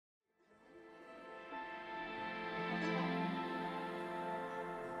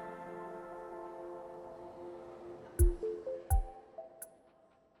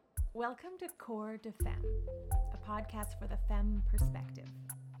Welcome to Core de Femme, a podcast for the femme perspective.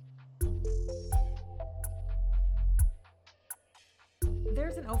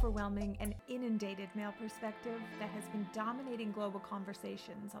 There's an overwhelming and inundated male perspective that has been dominating global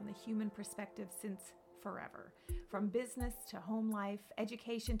conversations on the human perspective since forever. From business to home life,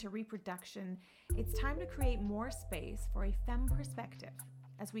 education to reproduction, it's time to create more space for a femme perspective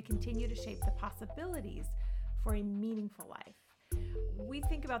as we continue to shape the possibilities for a meaningful life. We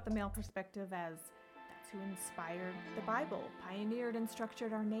think about the male perspective as that's who inspired the Bible, pioneered and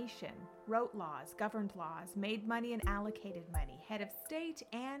structured our nation, wrote laws, governed laws, made money and allocated money, head of state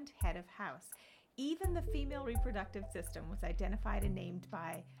and head of house. Even the female reproductive system was identified and named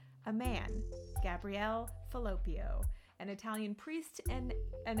by a man, Gabriele Falloppio, an Italian priest and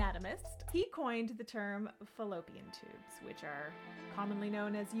anatomist. He coined the term fallopian tubes, which are commonly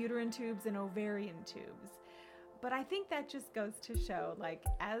known as uterine tubes and ovarian tubes. But I think that just goes to show,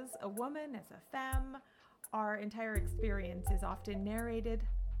 as a woman, as a femme, our entire experience is often narrated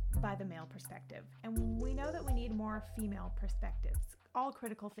by the male perspective. And we know that we need more female perspectives. All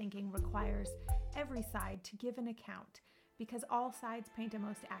critical thinking requires every side to give an account because all sides paint a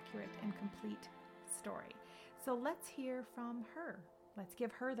most accurate and complete story. So let's hear from her. Let's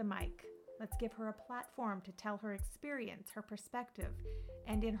give her the mic. Let's give her a platform to tell her experience, her perspective,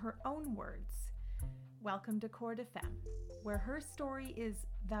 and in her own words. Welcome to Core de Femme, where her story is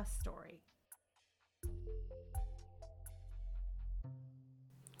the story.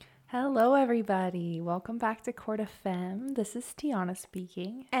 Hello, everybody. Welcome back to Core de Femme. This is Tiana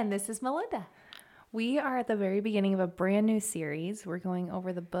speaking. And this is Melinda. We are at the very beginning of a brand new series. We're going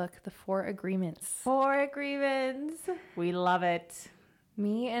over the book, The Four Agreements. 4 Agreements. We love it.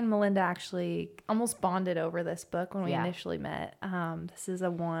 Me and Melinda actually almost bonded over this book when we initially met. This is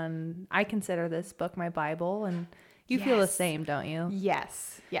I consider this book my Bible, and you feel the same, don't you?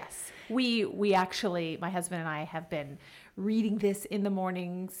 Yes. We actually, my husband and I have been reading this in the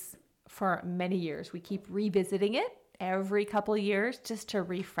mornings for many years. We keep revisiting it every couple of years just to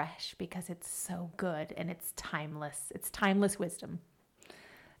refresh because it's so good and it's timeless. It's timeless wisdom.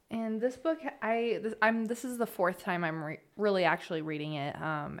 And this book, this is the fourth time I'm really actually reading it.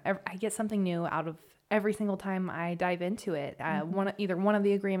 I get something new out of every single time I dive into it. Either one of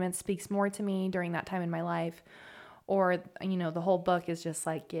the agreements speaks more to me during that time in my life, or the whole book is just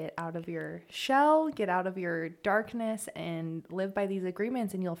get out of your shell, get out of your darkness, and live by these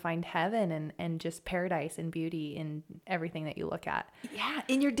agreements, and you'll find heaven and just paradise and beauty in everything that you look at. Yeah,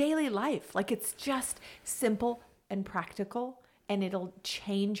 in your daily life, it's just simple and practical. And it'll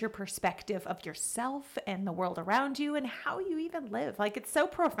change your perspective of yourself and the world around you and how you even live. it's so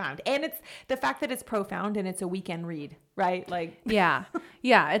profound. And it's the fact that it's profound and it's a weekend read, right? Yeah,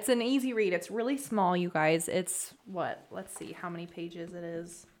 it's an easy read. It's really small, you guys. It's let's see how many pages it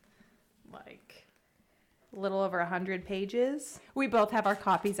is. A little over 100 pages. We both have our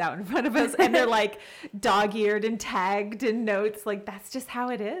copies out in front of us and they're dog-eared and tagged and notes. That's just how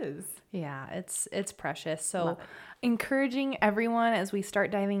it is. Yeah, it's precious. So encouraging everyone as we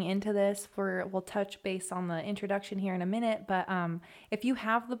start diving into this, we'll touch base on the introduction here in a minute. But if you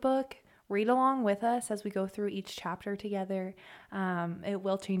have the book, read along with us as we go through each chapter together. It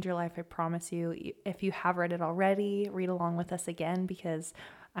will change your life, I promise you. If you have read it already, read along with us again because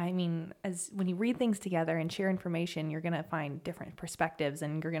as when you read things together and share information, you're going to find different perspectives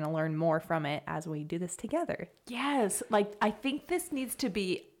and you're going to learn more from it as we do this together. Yes. I think this needs to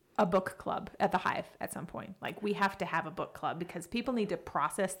be a book club at the Hive at some point. We have to have a book club because people need to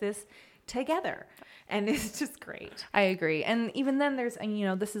process this together. And it's just great. I agree. And even then there's,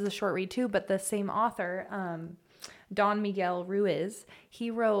 this is a short read too, but the same author, Don Miguel Ruiz, he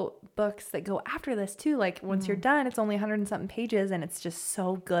wrote books that go after this too. Once you're done, it's only 100 and something pages and it's just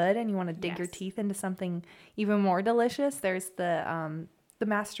so good. And you want to dig your teeth into something even more delicious. There's the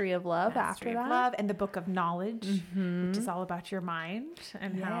Mastery of Love after that. Love and the Book of Knowledge, which is all about your mind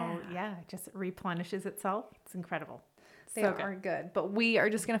and how, it just replenishes itself. It's incredible. They are good. But we are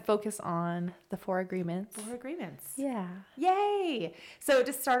just going to focus on the 4 agreements. 4 agreements. Yeah. Yay. So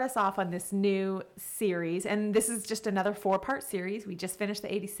to start us off on this new series, and this is just another 4-part series. We just finished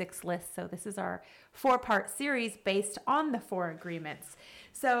the 86 list. So this is our 4-part series based on the 4 agreements.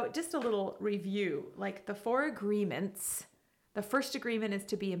 So just a little review, the 4 agreements. The first agreement is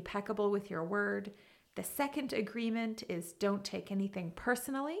to be impeccable with your word. The second agreement is don't take anything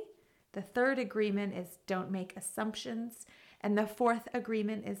personally. The third agreement is don't make assumptions. And the fourth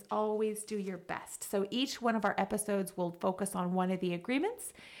agreement is always do your best. So each one of our episodes will focus on one of the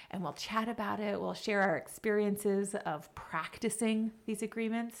agreements and we'll chat about it. We'll share our experiences of practicing these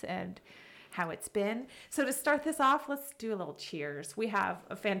agreements and how it's been. So to start this off, let's do a little cheers. We have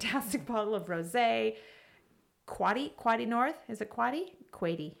a fantastic bottle of rosé. Quadi North? Is it Quadi?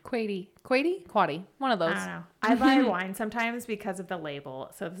 Quadi, one of those. I don't know. I buy wine sometimes because of the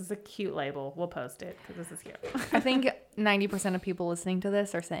label. So this is a cute label. We'll post it because this is cute. I think 90% of people listening to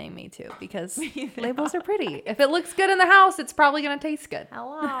this are saying me too, because labels are pretty. If it looks good in the house, it's probably going to taste good.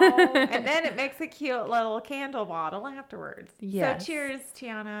 Hello. And then it makes a cute little candle bottle afterwards. Yes. So cheers,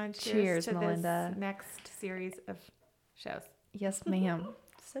 Tiana. Cheers, to Melinda. this next series of shows. Yes, ma'am.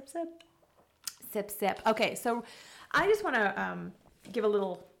 Sip, sip. Sip, sip. Okay, so I just want to give a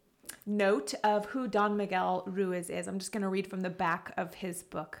little note of who Don Miguel Ruiz is. I'm just going to read from the back of his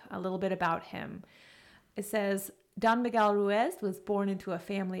book a little bit about him. It says, Don Miguel Ruiz was born into a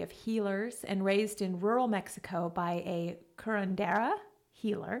family of healers and raised in rural Mexico by a curandera,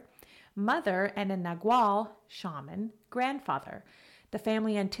 healer, mother, and a nagual, shaman, grandfather. The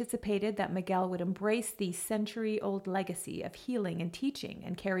family anticipated that Miguel would embrace the century-old legacy of healing and teaching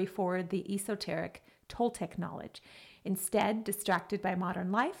and carry forward the esoteric Toltec knowledge. Instead, distracted by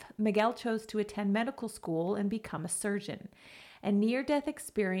modern life, Miguel chose to attend medical school and become a surgeon. A near-death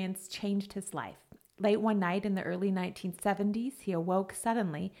experience changed his life. Late one night in the early 1970s, he awoke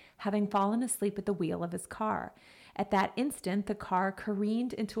suddenly, having fallen asleep at the wheel of his car. At that instant, the car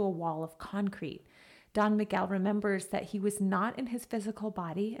careened into a wall of concrete. Don Miguel remembers that he was not in his physical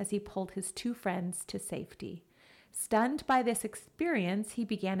body as he pulled his two friends to safety. Stunned by this experience, he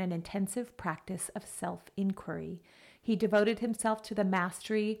began an intensive practice of self-inquiry. He devoted himself to the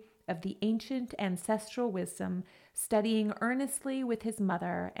mastery of the ancient ancestral wisdom, studying earnestly with his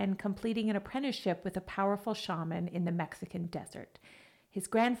mother and completing an apprenticeship with a powerful shaman in the Mexican desert. His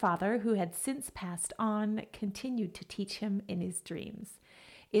grandfather, who had since passed on, continued to teach him in his dreams.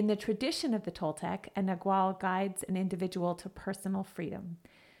 In the tradition of the Toltec, a nagual guides an individual to personal freedom.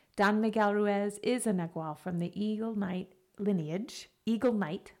 Don Miguel Ruiz is a nagual from the Eagle Knight lineage,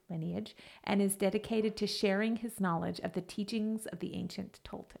 and is dedicated to sharing his knowledge of the teachings of the ancient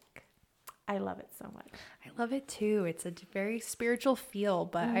Toltec. I love it so much. I love it too. It's a very spiritual feel,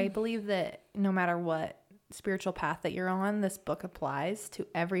 but I believe that no matter what spiritual path that you're on, this book applies to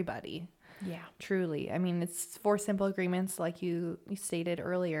everybody. Yeah. Truly. I mean, it's 4 simple agreements, like you stated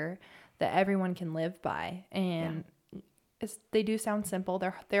earlier, that everyone can live by. And they do sound simple.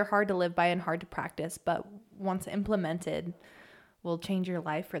 They're hard to live by and hard to practice, but once implemented, will change your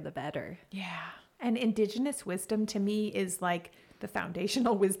life for the better. Yeah. And indigenous wisdom to me is like the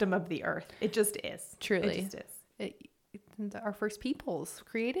foundational wisdom of the earth. It just is. Truly. It just is. Our first peoples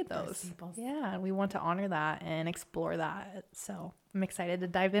created those. Yeah, and we want to honor that and explore that. So I'm excited to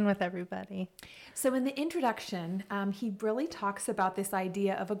dive in with everybody. So in the introduction, he really talks about this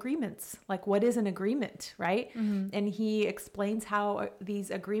idea of agreements. Like, what is an agreement, right? Mm-hmm. And he explains how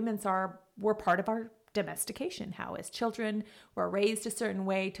these agreements were part of our domestication, how as children we're raised a certain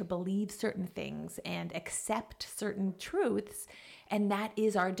way to believe certain things and accept certain truths. And that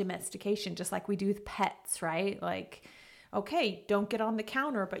is our domestication, just like we do with pets, right? Like, okay, don't get on the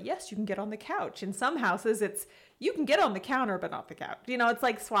counter, but yes, you can get on the couch. In some houses, it's you can get on the counter, but not the couch. You know, it's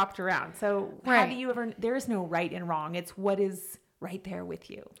like swapped around. So how do you ever, there is no right and wrong. It's what is right there with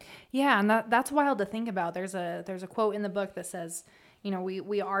you. Yeah. And that's wild to think about. There's a quote in the book that says, you know,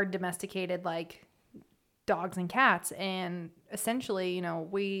 we are domesticated like dogs and cats. And essentially, you know,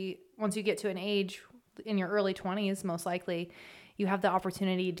 once you get to an age in your early 20s, most likely, you have the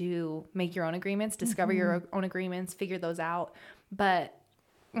opportunity to make your own agreements, discover your own agreements, figure those out. But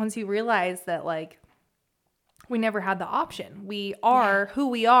once you realize that, like, we never had the option. We are who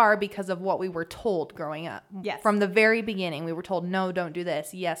we are because of what we were told growing up. Yes. From the very beginning, we were told, no, don't do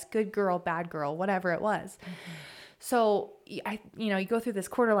this. Yes, good girl, bad girl, whatever it was. Mm-hmm. So, you go through this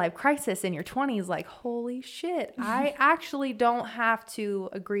quarter life crisis in your 20s, like, holy shit, I actually don't have to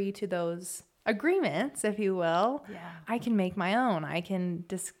agree to those agreements, if you will. Yeah. I can make my own.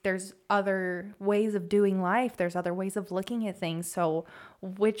 There's other ways of doing life. There's other ways of looking at things. So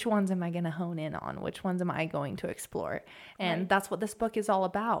which ones am I going to hone in on? Which ones am I going to explore? And that's what this book is all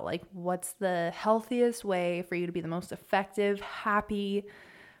about. Like, what's the healthiest way for you to be the most effective, happy,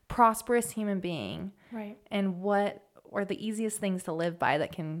 prosperous human being? Right. And what are the easiest things to live by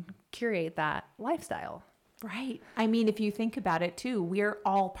that can curate that lifestyle? Right. I mean, if you think about it too, we're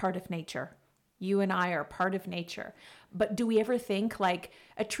all part of nature. You and I are part of nature. But do we ever think like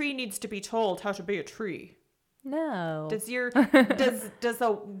a tree needs to be told how to be a tree? No. Does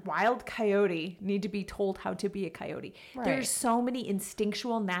a wild coyote need to be told how to be a coyote? Right. There's so many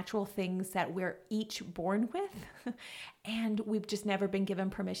instinctual, natural things that we're each born with, and we've just never been given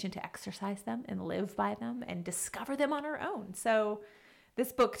permission to exercise them and live by them and discover them on our own. So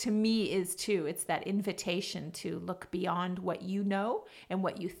This book to me is too, it's that invitation to look beyond what you know and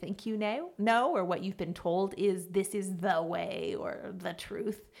what you think you know, or what you've been told is this is the way or the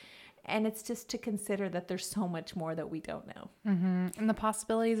truth. And it's just to consider that there's so much more that we don't know. Mm-hmm. And the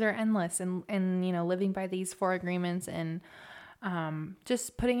possibilities are endless. And you know, living by these 4 agreements and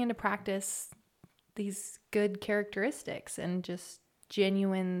just putting into practice these good characteristics and just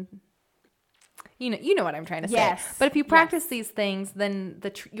genuine, you know what I'm trying to say. Yes. But if you practice these things, then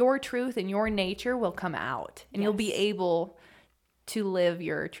your truth and your nature will come out, and you'll be able to live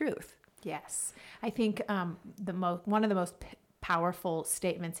your truth. Yes. I think one of the most powerful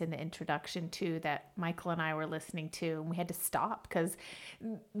statements in the introduction too that Michael and I were listening to, and we had to stop because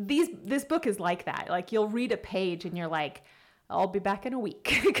this book is like that. Like, you'll read a page and you're like, I'll be back in a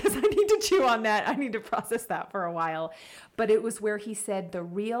week because I need to chew on that. I need to process that for a while. But it was where he said, the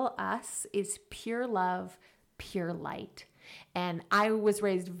real us is pure love, pure light. And I was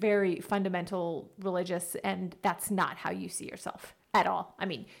raised very fundamental religious, and that's not how you see yourself at all. I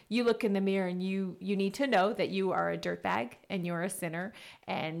mean, you look in the mirror and you need to know that you are a dirtbag and you're a sinner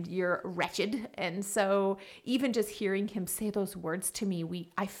and you're wretched. And so even just hearing him say those words to me,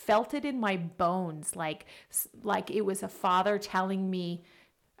 I felt it in my bones, like it was a father telling me,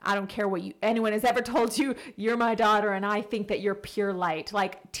 I don't care what anyone has ever told you, you're my daughter and I think that you're pure light.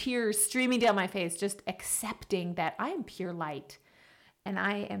 Like tears streaming down my face, just accepting that I am pure light and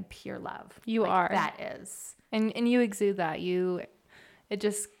I am pure love. You are. That is. And you exude that. It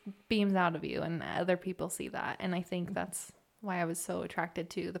just beams out of you, and other people see that. And I think that's why I was so attracted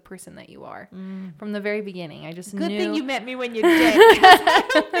to the person that you are from the very beginning. I just Good knew. thing you met me when you did. I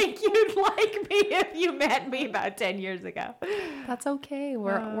don't think you'd like me if you met me about 10 years ago. That's okay.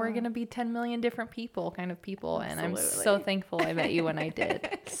 We're going to be 10 million different people, kind of people. Absolutely. And I'm so thankful I met you when I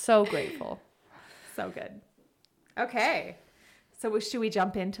did. So grateful. So good. Okay. So should we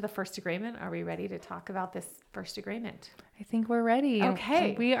jump into the first agreement? Are we ready to talk about this first agreement? I think we're ready.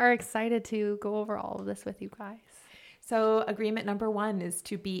 Okay. We are excited to go over all of this with you guys. So agreement number 1 is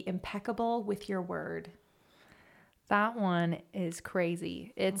to be impeccable with your word. That one is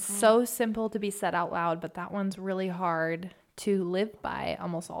crazy. It's so simple to be said out loud, but that one's really hard to live by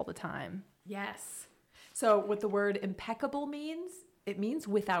almost all the time. Yes. So what the word impeccable means, it means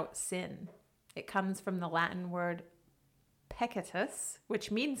without sin. It comes from the Latin word peccatus,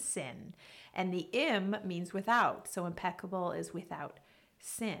 which means sin, and the im means without. So impeccable is without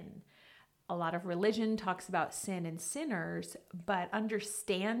sin. A lot of religion talks about sin and sinners, but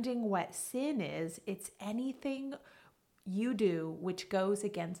understanding what sin is, it's anything you do which goes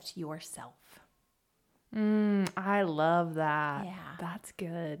against yourself. I love that. Yeah. That's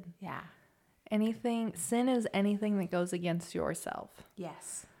good. Yeah. Sin is anything that goes against yourself.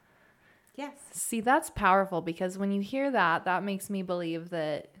 Yes. Yes. See, that's powerful, because when you hear that, that makes me believe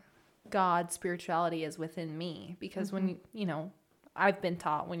that God's spirituality is within me. Because when, I've been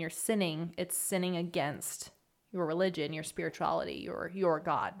taught when you're sinning, it's sinning against your religion, your spirituality, your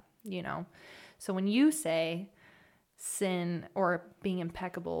God, So when you say sin or being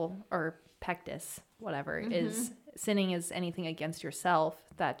impeccable or pectus, whatever, is sinning is anything against yourself,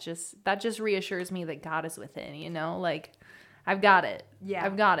 that just reassures me that God is within, like I've got it. Yeah.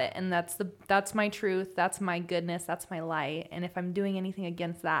 I've got it. And that's my truth. That's my goodness. That's my light. And if I'm doing anything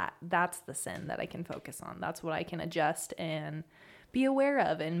against that, that's the sin that I can focus on. That's what I can adjust and be aware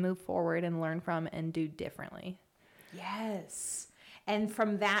of and move forward and learn from and do differently. Yes. And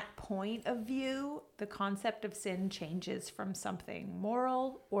from that point of view, the concept of sin changes from something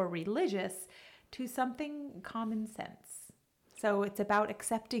moral or religious to something common sense. So it's about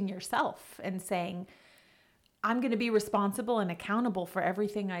accepting yourself and saying, I'm going to be responsible and accountable for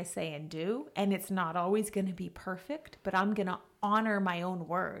everything I say and do. And it's not always going to be perfect, but I'm going to honor my own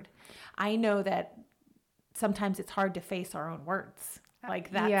word. I know that sometimes it's hard to face our own words.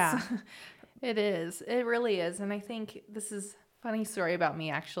 Like that's... Yeah, it is. It really is. And I think this is a funny story about me,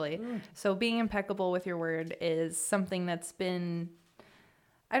 actually. So being impeccable with your word is something that's been,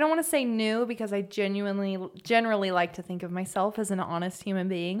 I don't want to say new, because I generally like to think of myself as an honest human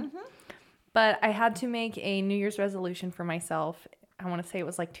being. But I had to make a New Year's resolution for myself. I want to say it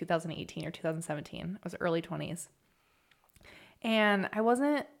was like 2018 or 2017. I was early 20s. And I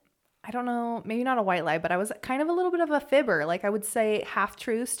wasn't, I don't know, maybe not a white lie, but I was kind of a little bit of a fibber. Like I would say half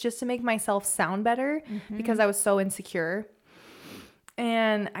truths just to make myself sound better because I was so insecure.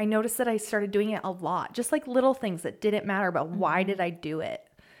 And I noticed that I started doing it a lot, just like little things that didn't matter, but why did I do it?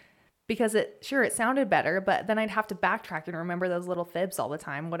 Because it sounded better, but then I'd have to backtrack and remember those little fibs all the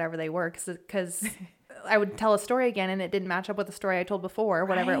time, whatever they were. Because I would tell a story again and it didn't match up with the story I told before,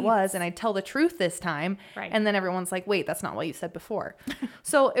 whatever it was. And I'd tell the truth this time. Right. And then everyone's like, wait, that's not what you said before.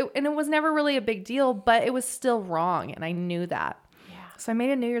 It was never really a big deal, but it was still wrong. And I knew that. Yeah. So I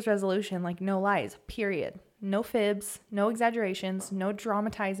made a New Year's resolution, like no lies, period. No fibs, no exaggerations, no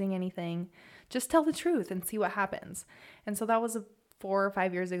dramatizing anything. Just tell the truth and see what happens. And so that was 4 or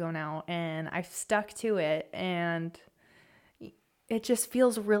 5 years ago now. And I've stuck to it. And it just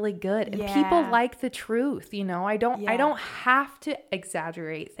feels really good. And people like the truth, you know. I don't have to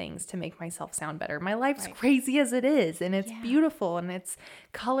exaggerate things to make myself sound better. My life's crazy as it is, and it's beautiful and it's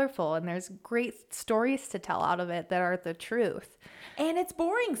colorful and there's great stories to tell out of it that are the truth. And it's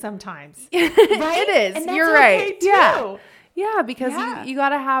boring sometimes. Right? It is. And that's You're right. Okay too. Yeah, because you got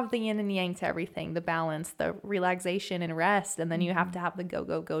to have the yin and yang to everything, the balance, the relaxation and rest, and then you have to have the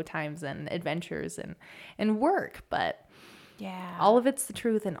go times and adventures and work, but all of it's the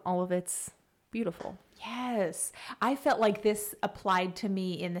truth and all of it's beautiful. Yes. I felt like this applied to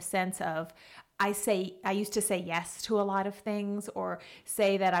me in the sense of I used to say yes to a lot of things, or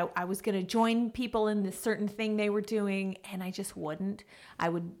say that I was going to join people in this certain thing they were doing, and I just wouldn't. I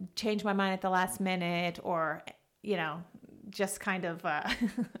would change my mind at the last minute, or, you know, just kind of, I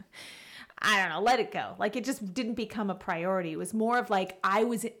don't know, let it go. Like, it just didn't become a priority. It was more of like, I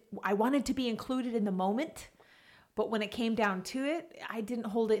wanted to be included in the moment. But when it came down to it, I didn't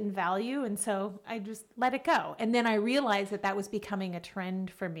hold it in value. And so I just let it go. And then I realized that was becoming a trend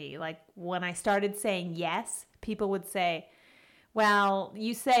for me. Like, when I started saying yes, people would say, well,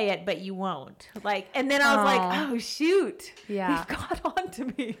 you say it, but you won't. Like, and then I was like, oh, shoot. Yeah. They've got on to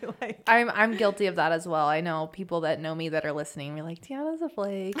me. Like, I'm guilty of that as well. I know people that know me that are listening. We're like, Tiana's a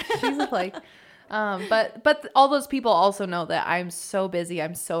flake. She's a flake. But all those people also know that I'm so busy,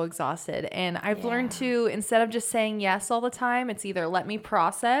 I'm so exhausted, and I've learned to, instead of just saying yes all the time, it's either let me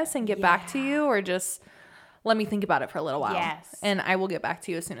process and get back to you, or just let me think about it for a little while. Yes. And I will get back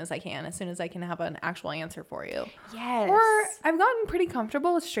to you as soon as I can have an actual answer for you. Yes. Or I've gotten pretty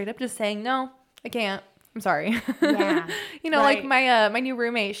comfortable with straight up just saying, no, I can't. I'm sorry. Yeah. You know, like my new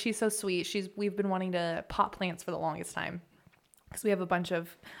roommate, she's so sweet. We've been wanting to pot plants for the longest time, because we have a bunch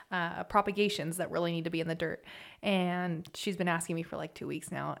of propagations that really need to be in the dirt. And she's been asking me for like 2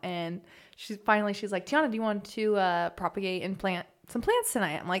 weeks now. And she's like, Tiana, do you want to propagate and plant some plants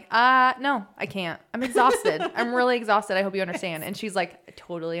tonight? I'm like, no, I can't. I'm exhausted. I'm really exhausted. I hope you understand. And she's like, I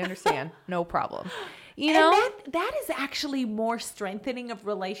totally understand. No problem. You know? And that is actually more strengthening of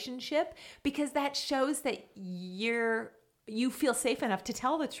relationship, because that shows that you feel safe enough to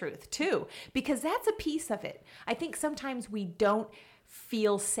tell the truth too, because that's a piece of it. I think sometimes we don't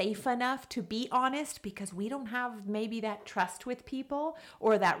feel safe enough to be honest because we don't have maybe that trust with people,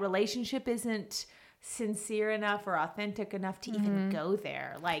 or that relationship isn't sincere enough or authentic enough to even go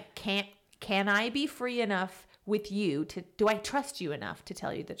there. Like, can I be free enough with you do I trust you enough to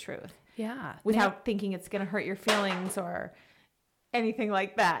tell you the truth? Yeah. Without thinking it's going to hurt your feelings or anything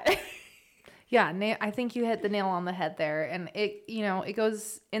like that. Yeah, I think you hit the nail on the head there. And it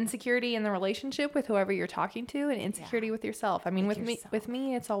goes insecurity in the relationship with whoever you're talking to, and insecurity with yourself. I mean, with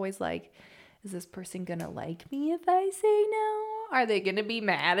me, it's always like, is this person going to like me if I say no? Are they going to be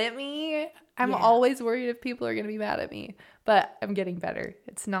mad at me? I'm always worried if people are going to be mad at me, but I'm getting better.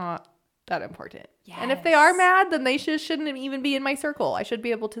 It's not that important. Yes. And if they are mad, then they shouldn't even be in my circle. I should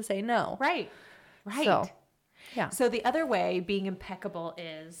be able to say no. Right. So, yeah. So the other way being impeccable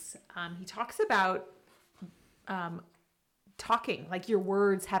is, he talks about talking, like your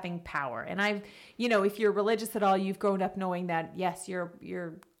words having power. And if you're religious at all, you've grown up knowing that, yes, your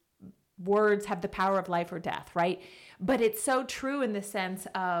words have the power of life or death, right? But it's so true in the sense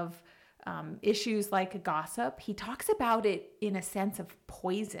of issues like gossip. He talks about it in a sense of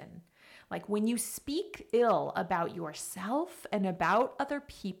poison. Like, when you speak ill about yourself and about other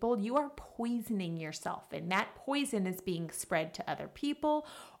people, you are poisoning yourself. And that poison is being spread to other people,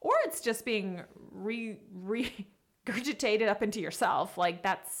 or it's just being regurgitated up into yourself. Like,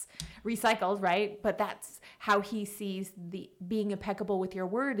 that's recycled, right? But that's how he sees being impeccable with your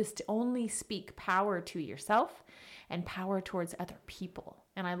word, is to only speak power to yourself and power towards other people.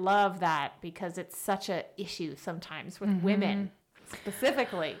 And I love that, because it's such an issue sometimes with women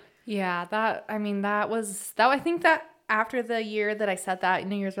specifically. Yeah, I think that after the year that I set that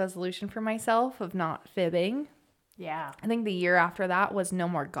New Year's resolution for myself of not fibbing, I think the year after that was no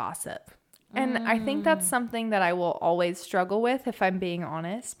more gossip. And I think that's something that I will always struggle with, if I'm being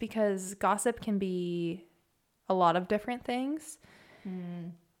honest, because gossip can be a lot of different things.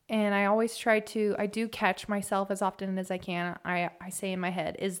 And I always I do catch myself as often as I can. I say in my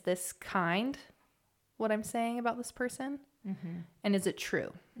head, is this kind, what I'm saying about this person? And is it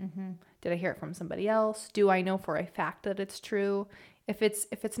true? Did I hear it from somebody else? Do I know for a fact that it's true? If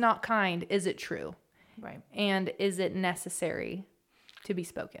it's not kind, is it true? Right. And is it necessary to be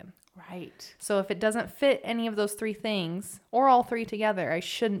spoken? Right. So if it doesn't fit any of those three things, or all three together, I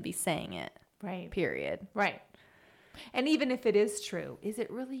shouldn't be saying it. Right. Period. Right. And even if it is true, is it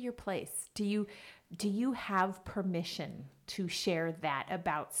really your place? Do you have permission to share that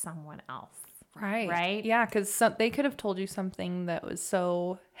about someone else? Right. Right? Yeah, because they could have told you something that was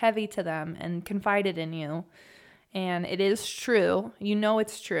so heavy to them and confided in you. And it is true. You know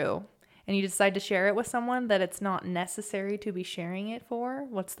it's true. And you decide to share it with someone that it's not necessary to be sharing it for.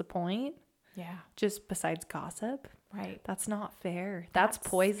 What's the point? Yeah. Just besides gossip. Right. That's not fair. That's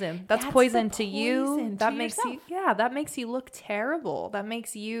poison. That's poison the to you. poison That to makes yourself. that makes you look terrible. That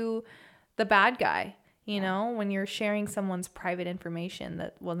makes you the bad guy, you know, when you're sharing someone's private information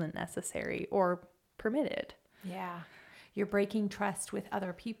that wasn't necessary or permitted. Yeah. You're breaking trust with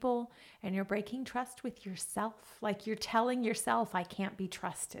other people, and you're breaking trust with yourself. Like, you're telling yourself, I can't be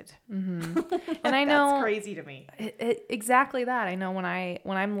trusted. Mm-hmm. And I know that's crazy to me. Exactly that. I know when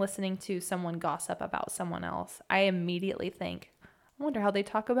I'm listening to someone gossip about someone else, I immediately think, I wonder how they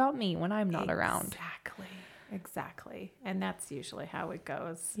talk about me when I'm not around. Exactly. And that's usually how it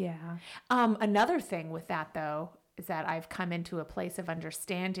goes. Yeah. Another thing with that, though, is that I've come into a place of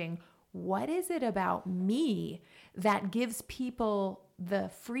understanding, what is it about me that gives people the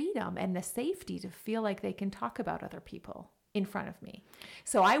freedom and the safety to feel like they can talk about other people in front of me?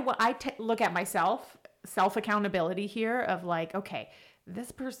 So I look at myself, self-accountability here of like, okay,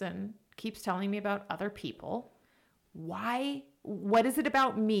 this person keeps telling me about other people. Why? What is it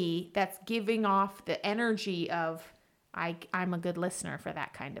about me that's giving off the energy of I'm a good listener for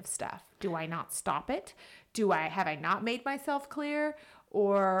that kind of stuff? Do I not stop it? Have I not made myself clear?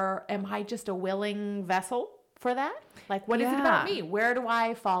 Or am I just a willing vessel for that? Like, what is it about me? Where do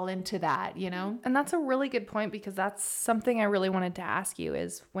I fall into that, you know? And that's a really good point, because that's something I really wanted to ask you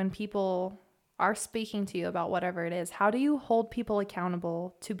is, when people are speaking to you about whatever it is, how do you hold people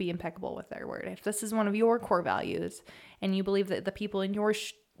accountable to be impeccable with their word? If this is one of your core values and you believe that the people in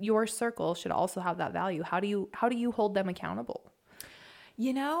your circle should also have that value, how do you hold them accountable?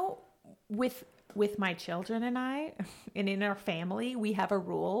 You know, with my children and I, and in our family, we have a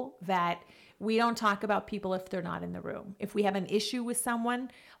rule that we don't talk about people if they're not in the room. If we have an issue with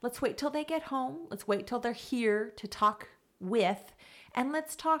someone, let's wait till they get home. Let's wait till they're here to talk with, and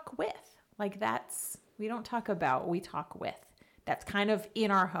let's talk with. Like, we don't talk about, we talk with. That's kind of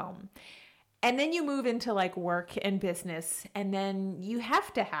in our home. And then you move into like work and business, and then you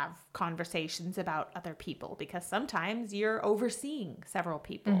have to have conversations about other people, because sometimes you're overseeing several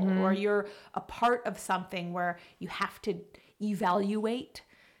people, or you're a part of something where you have to evaluate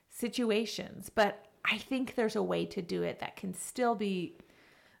situations. But I think there's a way to do it that can still be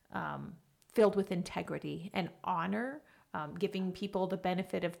filled with integrity and honor, giving people the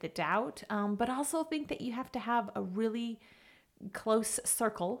benefit of the doubt, but also think that you have to have a really close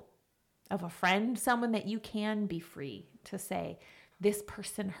circle of a friend, someone that you can be free to say, this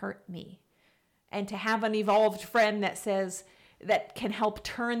person hurt me. And to have an evolved friend that can help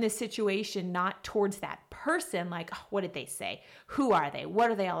turn the situation not towards that person, like, oh, what did they say? Who are they?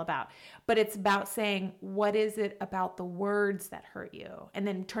 What are they all about? But it's about saying, what is it about the words that hurt you? And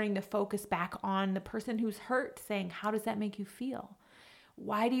then turning the focus back on the person who's hurt, saying, how does that make you feel?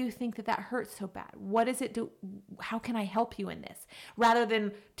 Why do you think that hurts so bad? What does it do? How can I help you in this? Rather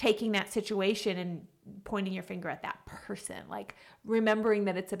than taking that situation and pointing your finger at that person, like remembering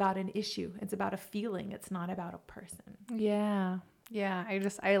that it's about an issue. It's about a feeling. It's not about a person. Yeah. Yeah.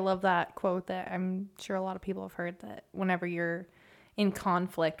 I love that quote that I'm sure a lot of people have heard, that whenever you're in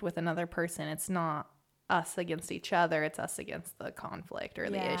conflict with another person, it's not us against each other. It's us against the conflict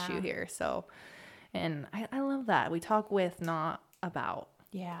or the issue here. So, and I love that. We talk with, not about.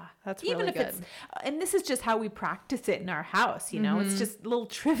 Yeah. That's even really if good. It's, and this is just how we practice it in our house, you know, it's just little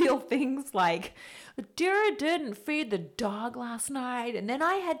trivial things like, Dara didn't feed the dog last night, and then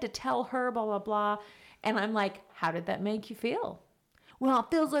I had to tell her blah, blah, blah. And I'm like, how did that make you feel? Well, it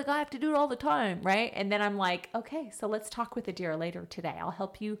feels like I have to do it all the time, right? And then I'm like, okay, so let's talk with Adira later today. I'll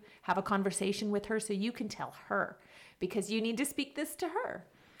help you have a conversation with her so you can tell her, because you need to speak this to her.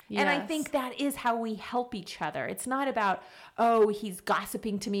 Yes. And I think that is how we help each other. It's not about, oh, he's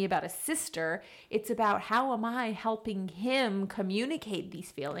gossiping to me about a sister. It's about, how am I helping him communicate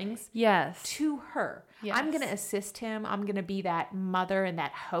these feelings to her? Yes. I'm going to assist him. I'm going to be that mother and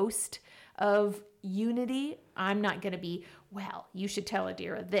that host of unity. I'm not going to be, well, you should tell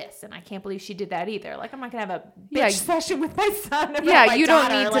Adira this, and I can't believe she did that either. Like, I'm not going to have a bitch session with my son about my you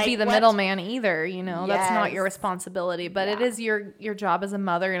daughter. don't need to be the middleman either, you know. Yes. That's not your responsibility, but it is your job as a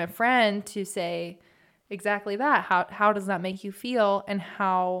mother and a friend to say exactly that. How does that make you feel, and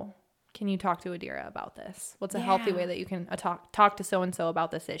how can you talk to Adira about this? What's a healthy way that you can talk to so-and-so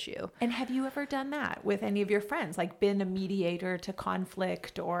about this issue? And have you ever done that with any of your friends? Like been a mediator to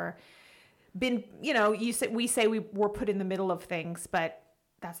conflict, or been, you know, we say we're put in the middle of things, but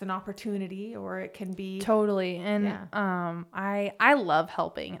that's an opportunity, or it can be totally. And I love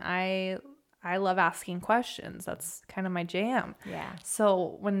helping. I love asking questions. That's kind of my jam. Yeah.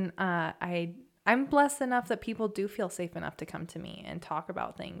 So when I'm blessed enough that people do feel safe enough to come to me and talk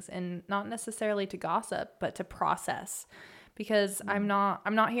about things, and not necessarily to gossip, but to process. Because I'm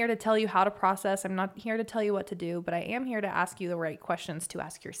not here to tell you how to process. I'm not here to tell you what to do, but I am here to ask you the right questions to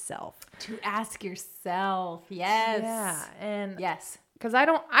ask yourself. To ask yourself. Yes. Yeah. And yes. Because I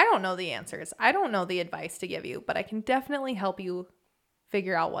don't know the answers. I don't know the advice to give you, but I can definitely help you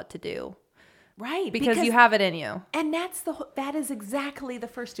figure out what to do. Right. Because you have it in you. And that is exactly the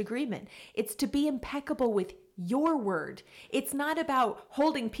first agreement. It's to be impeccable with your word. It's not about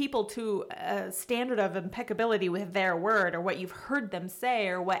holding people to a standard of impeccability with their word, or what you've heard them say,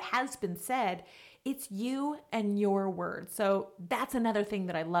 or what has been said. It's you and your word. So that's another thing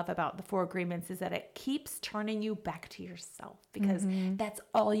that I love about the 4 agreements, is that it keeps turning you back to yourself, because that's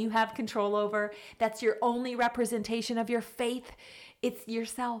all you have control over. That's your only representation of your faith. It's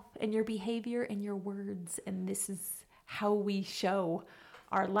yourself and your behavior and your words. And this is how we show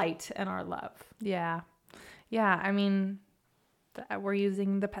our light and our love. Yeah. Yeah. I mean, we're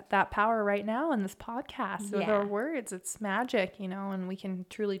using that power right now in this podcast with our words. It's magic, you know, and we can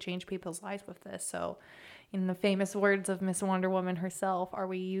truly change people's lives with this. So in the famous words of Miss Wonder Woman herself, are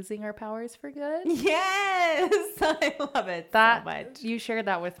we using our powers for good? Yes. I love it so much. You shared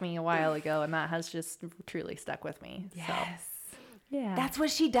that with me a while ago, and that has just truly stuck with me. Yes. So, yeah. That's what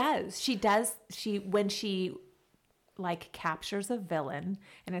she does. When she like captures a villain,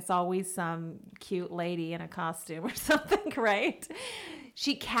 and it's always some cute lady in a costume or something, right?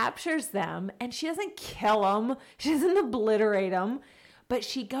 She captures them, and she doesn't kill them. She doesn't obliterate them, but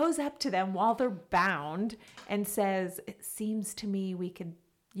she goes up to them while they're bound and says, "It seems to me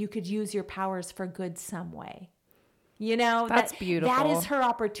you could use your powers for good some way." You know, that's beautiful. That is her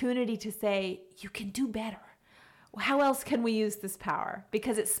opportunity to say, you can do better. How else can we use this power?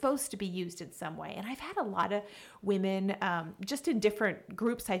 Because it's supposed to be used in some way. And I've had a lot of women, just in different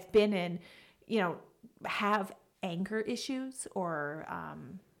groups I've been in, you know, have anger issues, or,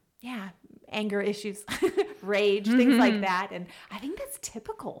 anger issues, rage, things like that. And I think that's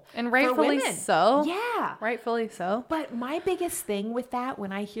typical. And rightfully so. Yeah. Rightfully so. But my biggest thing with that,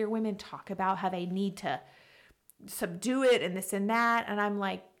 when I hear women talk about how they need to subdue it and this and that, and I'm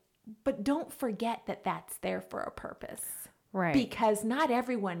like, but don't forget that that's there for a purpose. Right. Because not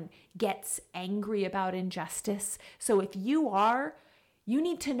everyone gets angry about injustice. So if you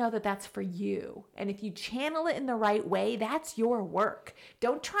need to know that that's for you. And if you channel it in the right way, that's your work.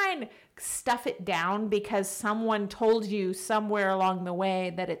 Don't try and stuff it down because someone told you somewhere along the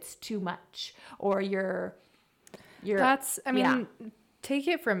way that it's too much, or take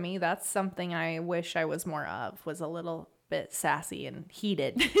it from me. That's something I wish I was more of, was a little bit sassy and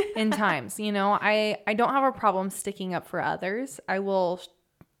heated in times. You know, I don't have a problem sticking up for others. I will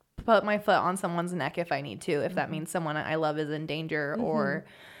put my foot on someone's neck if I need to, if that means someone I love is in danger or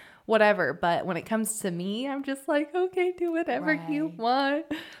whatever. But when it comes to me, I'm just like, okay, do whatever you want.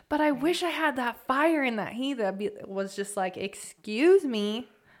 But I wish I had that fire and that heat that was just like, excuse me,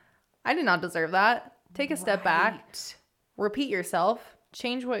 I did not deserve that. Take a step back, repeat yourself.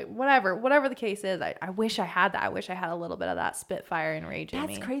 Change whatever the case is. I wish I had that. I wish I had a little bit of that spitfire and rage in me.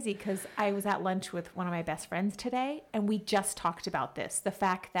 That's crazy, because I was at lunch with one of my best friends today, and we just talked about this. The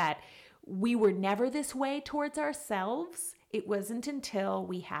fact that we were never this way towards ourselves. It wasn't until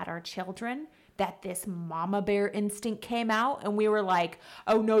we had our children that this mama bear instinct came out, and we were like,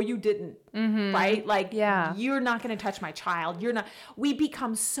 oh no, you didn't. Right? Like, you're not going to touch my child. We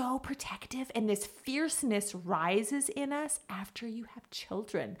become so protective, and this fierceness rises in us after you have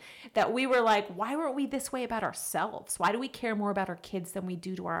children, that we were like, why weren't we this way about ourselves? Why do we care more about our kids than we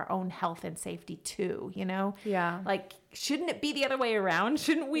do to our own health and safety too? You know? Yeah. Like, shouldn't it be the other way around?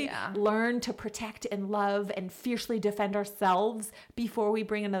 Shouldn't we learn to protect and love and fiercely defend ourselves before we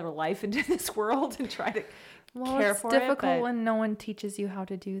bring another life into this world and try to care for it? It's difficult when no one teaches you how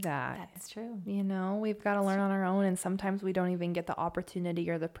to do that. That's true. You know, we've got to learn on our own, and sometimes we don't even get the opportunity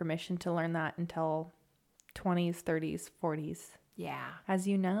or the permission to learn that until 20s, 30s, 40s. Yeah. As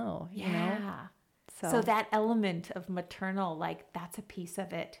you know. So that element of maternal, like that's a piece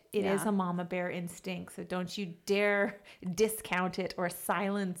of it. It is a mama bear instinct. So don't you dare discount it or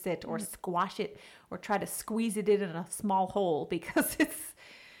silence it or squash it or try to squeeze it in a small hole, because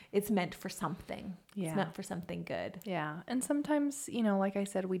it's meant for something. Yeah. It's meant for something good. Yeah. And sometimes, like I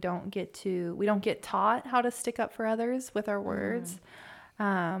said, we don't get taught how to stick up for others with our words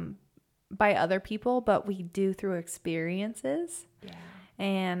by other people, but we do through experiences. Yeah.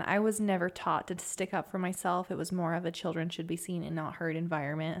 And I was never taught to stick up for myself. It was more of a children should be seen and not heard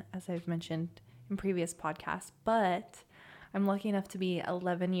environment, as I've mentioned in previous podcasts. But I'm lucky enough to be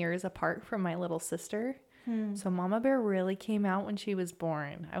 11 years apart from my little sister. So Mama Bear really came out when she was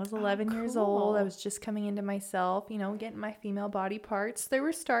born. I was 11 years old. I was just coming into myself, getting my female body parts. They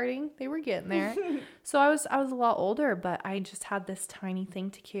were getting there. So I was a lot older, but I just had this tiny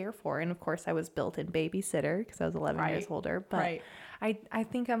thing to care for. And of course I was built-in babysitter because I was 11 years older. But I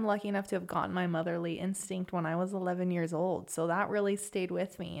think I'm lucky enough to have gotten my motherly instinct when I was 11 years old. So that really stayed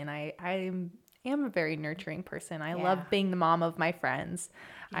with me. And I am a very nurturing person. I love being the mom of my friends.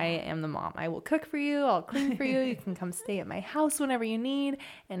 I am the mom. I will cook for you. I'll clean for you. You can come stay at my house whenever you need.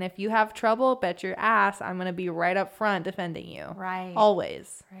 And if you have trouble, bet your ass I'm going to be right up front defending you. Right.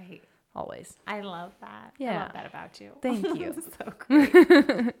 Always. Right. Always. I love that. Yeah. I love that about you. Thank you. So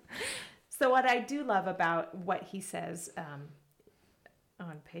great. So what I do love about what he says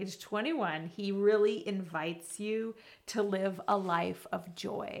on page 21, he really invites you to live a life of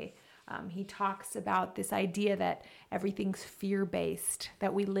joy. He talks about this idea that everything's fear-based,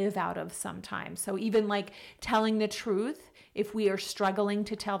 that we live out of sometimes. So even like telling the truth, if we are struggling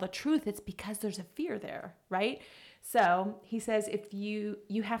to tell the truth, it's because there's a fear there, right? So he says if you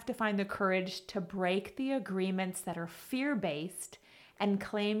have to find the courage to break the agreements that are fear-based and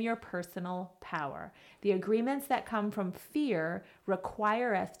claim your personal power. The agreements that come from fear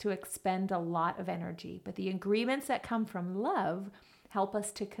require us to expend a lot of energy, but the agreements that come from love help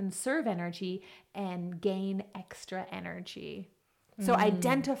us to conserve energy and gain extra energy. So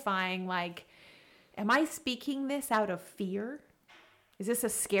identifying like, am I speaking this out of fear? Is this a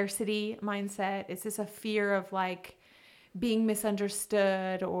scarcity mindset? Is this a fear of like being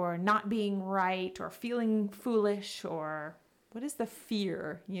misunderstood or not being right or feeling foolish, or what is the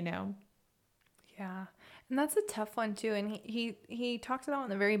fear, Yeah. And that's a tough one too. And he talks about in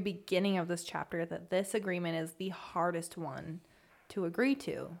the very beginning of this chapter that this agreement is the hardest one to agree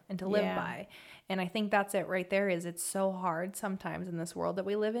to and to live by. And I think that's it right there. Is it's so hard sometimes in this world that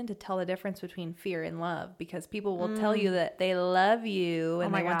we live in to tell the difference between fear and love, because people will tell you that they love you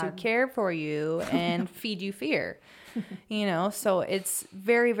and they want to care for you and feed you fear, so it's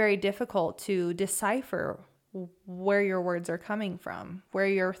very, very difficult to decipher where your words are coming from, where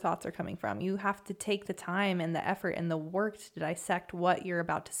your thoughts are coming from. You have to take the time and the effort and the work to dissect what you're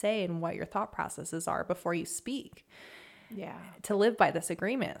about to say and what your thought processes are before you speak. Yeah. To live by this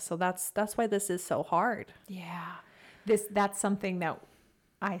agreement. So that's why this is so hard. Yeah. That's something that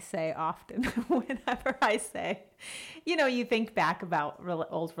I say often whenever I say, you think back about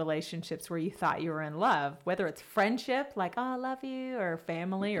old relationships where you thought you were in love, whether it's friendship, like, oh, I love you, or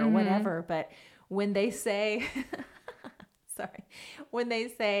family or whatever. But when they say,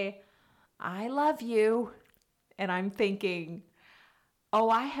 I love you, and I'm thinking, oh,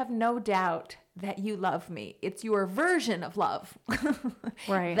 I have no doubt that you love me. It's your version of love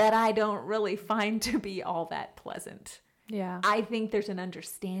right, that I don't really find to be all that pleasant. Yeah. I think there's an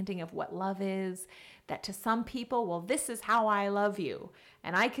understanding of what love is, that to some people, well, this is how I love you.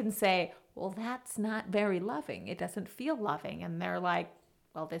 And I can say, well, that's not very loving. It doesn't feel loving. And they're like,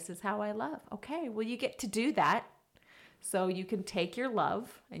 well, this is how I love. Okay, well, you get to do that. So you can take your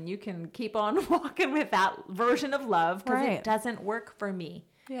love and you can keep on walking with that version of love, because it doesn't work for me.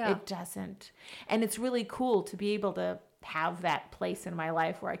 Yeah. It doesn't. And it's really cool to be able to have that place in my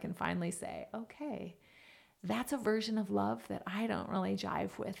life where I can finally say, okay, that's a version of love that I don't really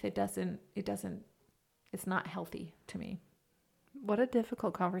jive with. It's not healthy to me. What a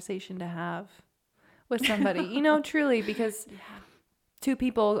difficult conversation to have with somebody, truly, because two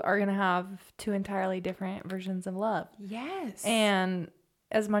people are going to have two entirely different versions of love. Yes. And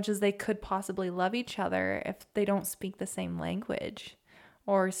as much as they could possibly love each other, if they don't speak the same language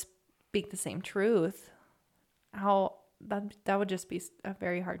or speak the same truth, that would just be a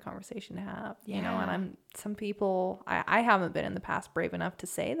very hard conversation to have, and some people, I haven't been in the past brave enough to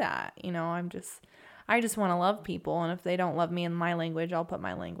say that, I just want to love people. And if they don't love me in my language, I'll put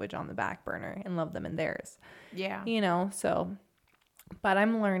my language on the back burner and love them in theirs. Yeah. So, but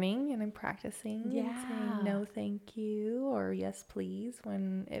I'm learning and I'm practicing and saying no, thank you, or yes, please,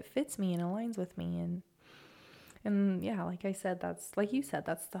 when it fits me and aligns with me. And yeah, like I said, that's, like you said,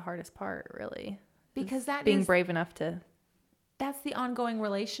 that's the hardest part, really, Because that being is brave enough to. That's the ongoing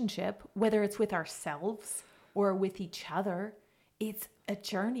relationship, whether it's with ourselves or with each other. It's a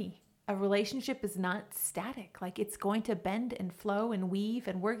journey. A relationship is not static. Like, it's going to bend and flow and weave,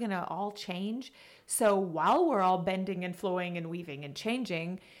 and we're going to all change. So while we're all bending and flowing and weaving and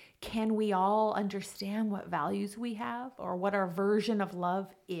changing, can we all understand what values we have or what our version of love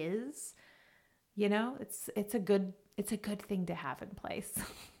is? You know, it's a good thing to have in place.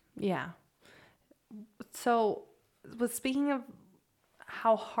 Yeah. So, with speaking of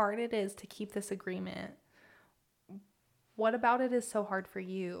how hard it is to keep this agreement, what about it is so hard for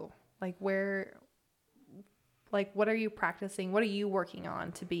you? Like, what are you practicing? What are you working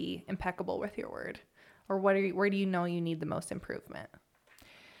on to be impeccable with your word? Or where do you know you need the most improvement?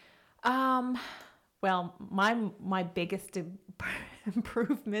 Well, my biggest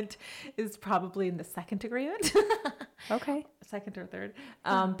improvement is probably in the second agreement. Okay. Second or third.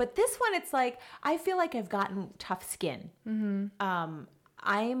 But this one, it's like, I feel like I've gotten tough skin. Mm-hmm.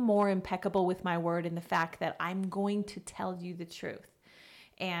 I'm more impeccable with my word in the fact that I'm going to tell you the truth.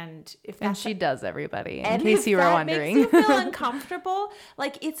 And if that's she does, everybody, in case you were wondering. Makes you feel uncomfortable,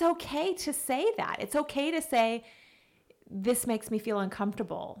 like, it's okay to say that. It's okay to say, this makes me feel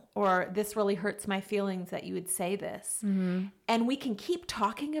uncomfortable, or this really hurts my feelings that you would say this. Mm-hmm. And we can keep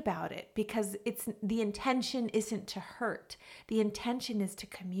talking about it, because the intention isn't to hurt. The intention is to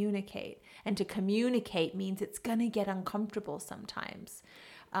communicate. And to communicate means it's going to get uncomfortable sometimes.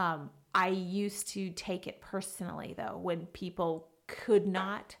 I used to take it personally, though, when people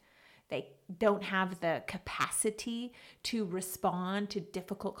they don't have the capacity to respond to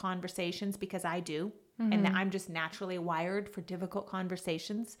difficult conversations, because I do. Mm-hmm. And I'm just naturally wired for difficult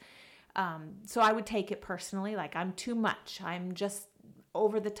conversations. So I would take it personally, like, I'm too much. I'm just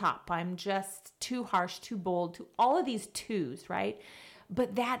over the top. I'm just too harsh, too bold, all of these twos, right?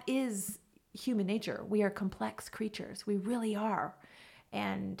 But that is human nature. We are complex creatures. We really are.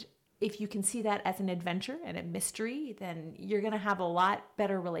 And if you can see that as an adventure and a mystery, then you're going to have a lot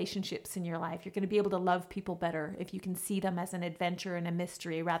better relationships in your life. You're going to be able to love people better if you can see them as an adventure and a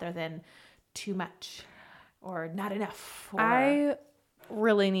mystery rather than too much or not enough. I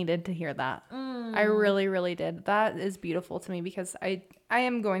really needed to hear that. I really, really did. That is beautiful to me, because I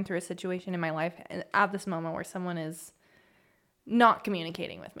am going through a situation in my life at this moment where someone is not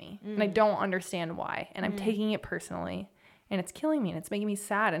communicating with me and I don't understand why. And I'm taking it personally. And it's killing me, and it's making me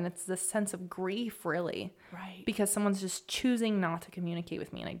sad, and it's this sense of grief, really. Right. Because someone's just choosing not to communicate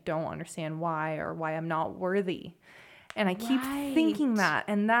with me, and I don't understand why, or why I'm not worthy. And I keep thinking that,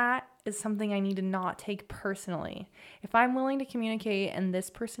 and that is something I need to not take personally. If I'm willing to communicate and this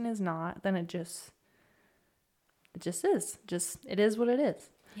person is not, then it just is. It is what it is.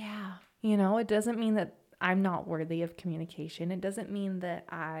 Yeah. You know, it doesn't mean that I'm not worthy of communication. It doesn't mean that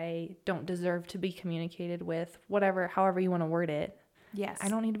I don't deserve to be communicated with, however you want to word it. Yes. I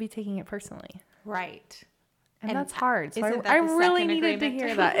don't need to be taking it personally. Right. And that's hard. So I that the really second needed to agreement?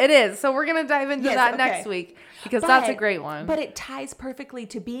 hear that. It is. So we're going to dive into that next week, because that's a great one. But it ties perfectly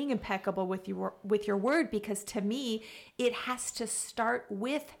to being impeccable with your word, because to me, it has to start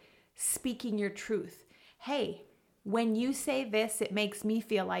with speaking your truth. Hey, when you say this, it makes me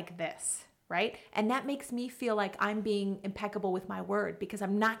feel like this. Right? And that makes me feel like I'm being impeccable with my word, because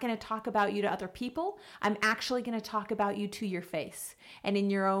I'm not going to talk about you to other people. I'm actually going to talk about you to your face and in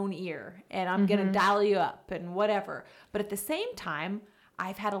your own ear. And I'm going to dial you up and whatever. But at the same time,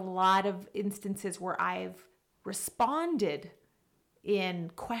 I've had a lot of instances where I've responded in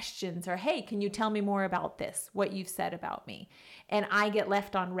questions or, hey, can you tell me more about this, what you've said about me? And I get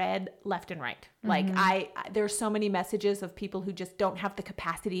left on red, left and right. Like there's so many messages of people who just don't have the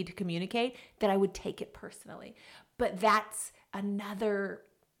capacity to communicate that I would take it personally. But that's another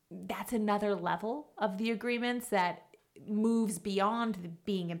level of the agreements that moves beyond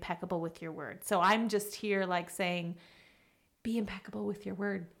being impeccable with your word. So I'm just here like saying, be impeccable with your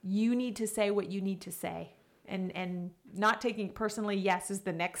word. You need to say what you need to say. And not taking it personally, yes, is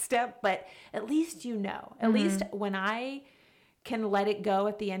the next step, but at least at least when I can let it go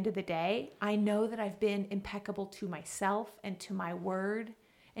at the end of the day, I know that I've been impeccable to myself and to my word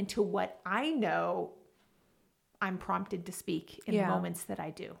and to what I know I'm prompted to speak in the moments that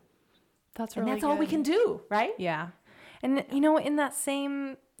I do. That's really that's all we can do, right? Yeah. And, you know, in that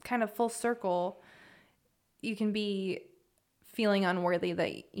same kind of full circle, you can be feeling unworthy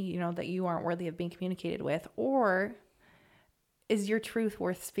that you aren't worthy of being communicated with, or is your truth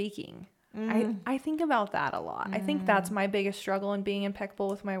worth speaking? I think about that a lot. I think that's my biggest struggle in being impeccable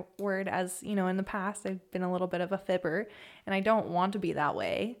with my word. As you know, in the past I've been a little bit of a fibber, and I don't want to be that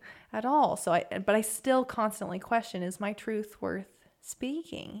way at all. But I still constantly question, is my truth worth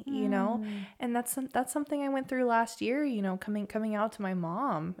speaking, you know? And that's something I went through last year, you know, coming out to my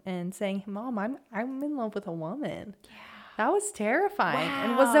mom and saying, Mom, I'm in love with a woman. Yeah. That was terrifying. Wow.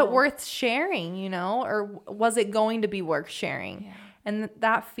 And was it worth sharing, you know, or was it going to be worth sharing? Yeah. And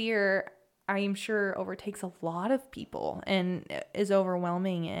that fear, I am sure, overtakes a lot of people and is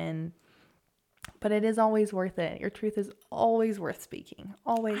overwhelming, but it is always worth it. Your truth is always worth speaking.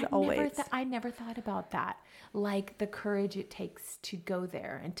 Always. I never thought about that. Like the courage it takes to go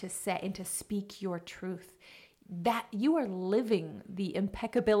there and to say and to speak your truth. That you are living the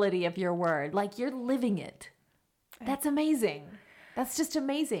impeccability of your word. Like you're living it. That's amazing. That's just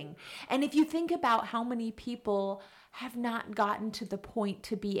amazing. And if you think about how many people have not gotten to the point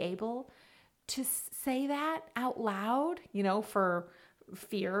to be able to say that out loud, you know, for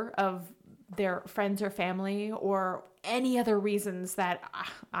fear of their friends or family or any other reasons that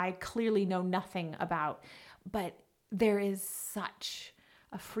I clearly know nothing about, but there is such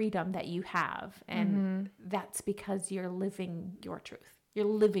a freedom that you have. And that's because you're living your truth. You're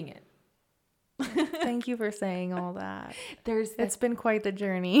living it. Thank you for saying all that. It's been quite the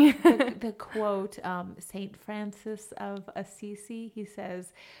journey. the quote, Saint Francis of Assisi, he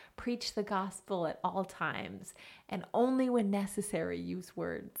says, "Preach the gospel at all times, and only when necessary use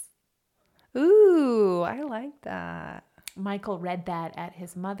words." Ooh, I like that. Michael read that at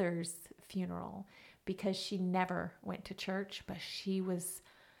his mother's funeral because she never went to church, but she was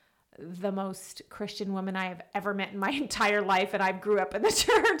the most Christian woman I have ever met in my entire life. And I grew up in the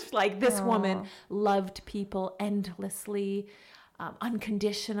church. Like this woman loved people endlessly,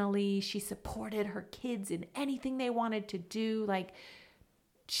 unconditionally. She supported her kids in anything they wanted to do. Like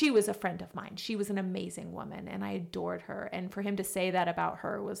she was a friend of mine. She was an amazing woman and I adored her. And for him to say that about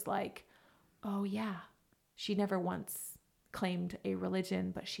her was like, oh yeah, she never once claimed a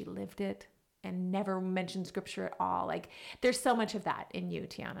religion, but she lived it. And never mentioned scripture at all. Like there's so much of that in you,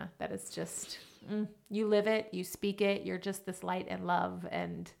 Tiana, that is just, you live it, you speak it. You're just this light and love.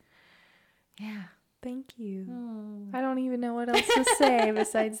 And yeah. Thank you. I don't even know what else to say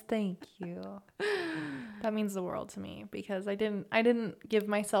besides thank you. That means the world to me because I didn't give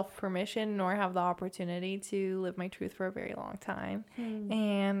myself permission nor have the opportunity to live my truth for a very long time.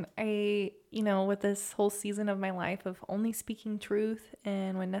 And I, you know, with this whole season of my life of only speaking truth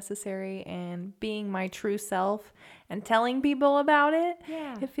and when necessary and being my true self and telling people about it,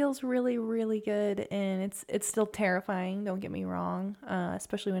 it feels really, really good. And it's still terrifying, don't get me wrong,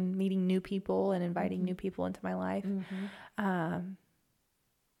 especially when meeting new people and inviting new people into my life.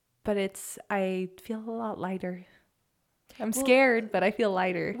 But I feel a lot lighter. I'm scared, but I feel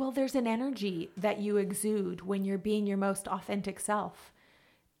lighter. Well, there's an energy that you exude when you're being your most authentic self.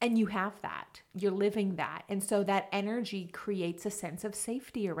 And you have that. You're living that. And so that energy creates a sense of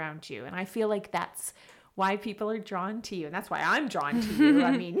safety around you. And I feel like that's why people are drawn to you. And that's why I'm drawn to you.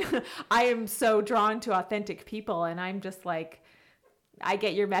 I mean, I am so drawn to authentic people. And I'm just like, I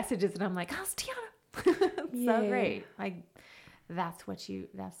get your messages and I'm like, oh, it's Tiana. It's so great. Like, that's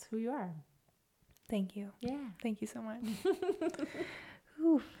who you are. Thank you. Yeah. Thank you so much.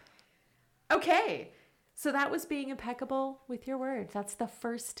 Okay. So that was being impeccable with your word. That's the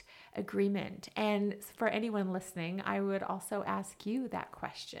first agreement. And for anyone listening, I would also ask you that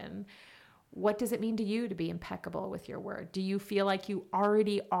question. What does it mean to you to be impeccable with your word? Do you feel like you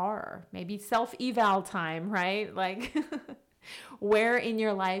already are? Maybe self-eval time, right? Like where in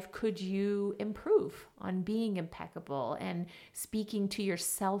your life could you improve on being impeccable and speaking to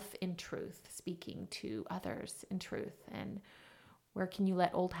yourself in truth, speaking to others in truth? And where can you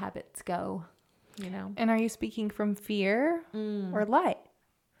let old habits go, you know? And are you speaking from fear or light?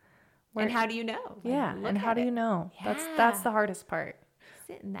 And how do you know? Yeah. And how do you know? Yeah. That's the hardest part.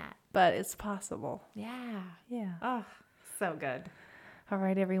 Sit in that. But it's possible. Yeah. Yeah. Oh, so good. All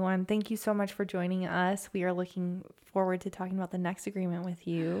right, everyone. Thank you so much for joining us. We are looking forward to talking about the next agreement with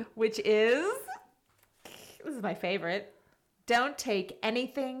you. Which is, this is my favorite, don't take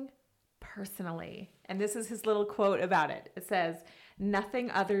anything personally. And this is his little quote about it. It says, nothing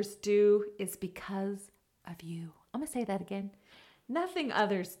others do is because of you. I'm going to say that again. Nothing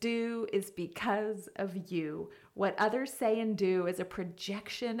others do is because of you. What others say and do is a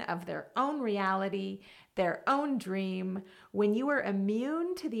projection of their own reality, their own dream. When you are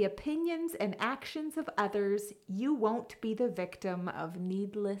immune to the opinions and actions of others, you won't be the victim of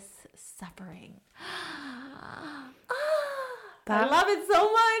needless suffering. I love it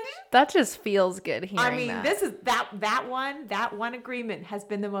so much. That just feels good hearing I mean, that. This is that one agreement has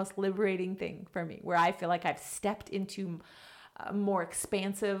been the most liberating thing for me, where I feel like I've stepped into a more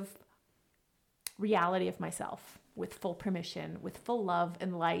expansive reality of myself with full permission, with full love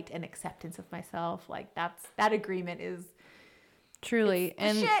and light and acceptance of myself. Like that agreement is Truly.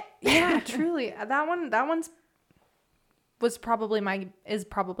 And shit. Yeah, truly. That is probably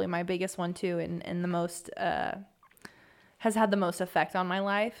my biggest one too, and the most has had the most effect on my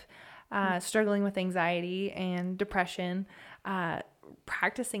life. Struggling with anxiety and depression,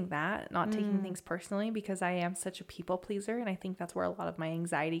 practicing that, not taking things personally, because I am such a people pleaser, and I think that's where a lot of my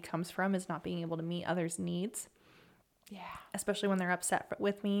anxiety comes from, is not being able to meet others' needs. Yeah. Especially when they're upset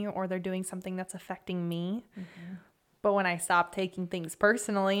with me or they're doing something that's affecting me. But when I stop taking things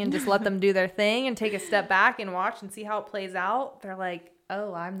personally and just let them do their thing and take a step back and watch and see how it plays out, they're like,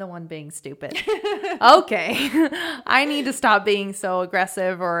 oh, I'm the one being stupid. Okay. I need to stop being so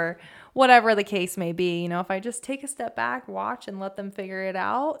aggressive or whatever the case may be. If I just take a step back, watch, and let them figure it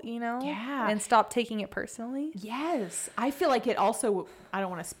out, Yeah. and stop taking it personally. Yes. I feel like it also, I don't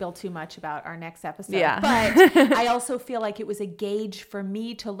want to spill too much about our next episode, Yeah. but I also feel like it was a gauge for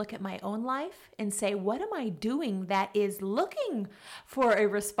me to look at my own life and say, what am I doing that is looking for a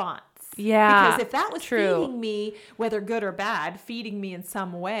response? Yeah. Because if that was true. feeding me, whether good or bad, feeding me in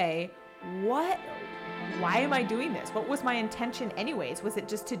some way, why am I doing this? What was my intention anyways? Was it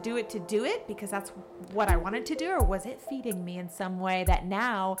just to do it because that's what I wanted to do? Or was it feeding me in some way that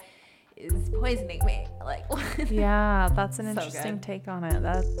now is poisoning me? Like, yeah, that's an interesting take on it.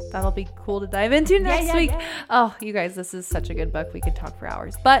 That'll be cool to dive into next week. Yeah. Oh, you guys, this is such a good book. We could talk for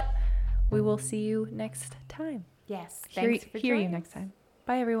hours, but we will see you next time. Yes. Hear you next time.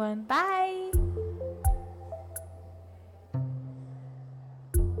 Bye, everyone. Bye.